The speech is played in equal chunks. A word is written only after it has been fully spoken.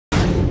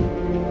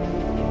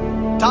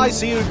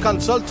Tayseer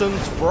Consultant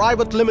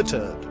Pvt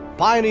Limited,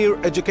 pioneer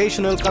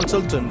educational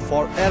consultant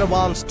for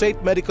Yerevan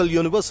State Medical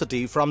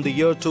University from the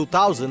year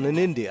 2000 in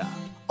India.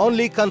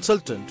 Only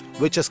consultant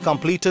which has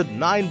completed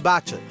 9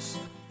 batches.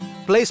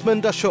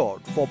 Placement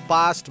assured for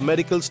past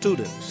medical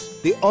students.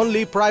 The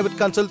only private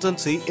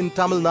consultancy in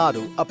Tamil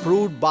Nadu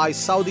approved by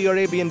Saudi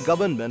Arabian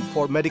government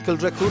for medical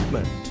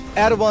recruitment.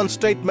 Yerevan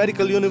State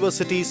Medical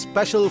University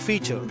special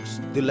features.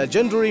 The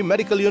legendary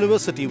medical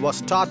university was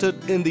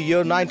started in the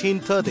year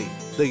 1930.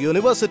 The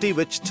university,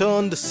 which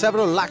turned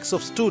several lakhs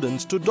of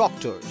students to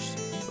doctors,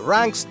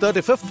 ranks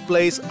 35th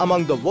place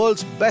among the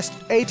world's best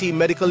 80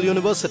 medical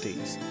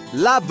universities.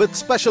 Lab with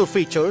special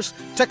features,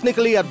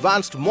 technically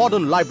advanced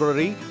modern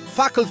library,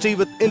 faculty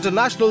with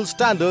international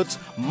standards,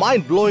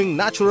 mind-blowing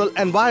natural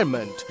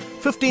environment,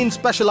 15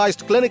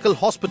 specialized clinical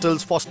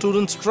hospitals for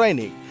students'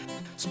 training,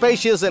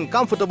 spacious and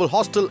comfortable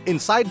hostel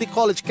inside the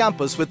college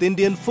campus with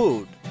Indian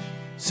food.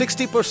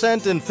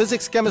 60% in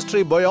physics,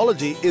 chemistry,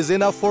 biology is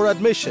enough for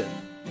admission.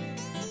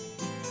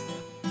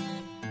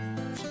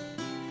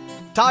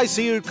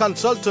 Tayseer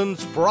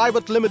Consultants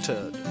Pvt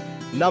Limited,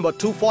 number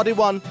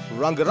 241,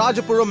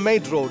 Rangarajapuram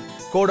Main Road,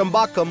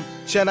 Kodambakam,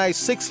 Chennai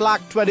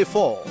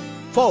 6,24,000.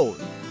 Phone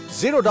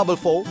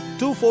 044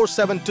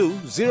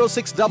 2472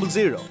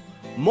 0600.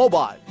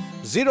 Mobile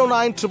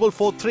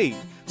 09443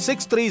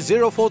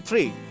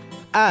 63043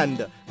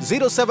 and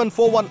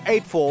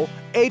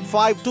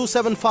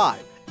 07418485275.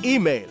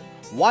 Email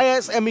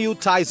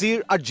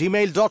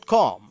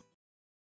ysmutayseer@gmail.com.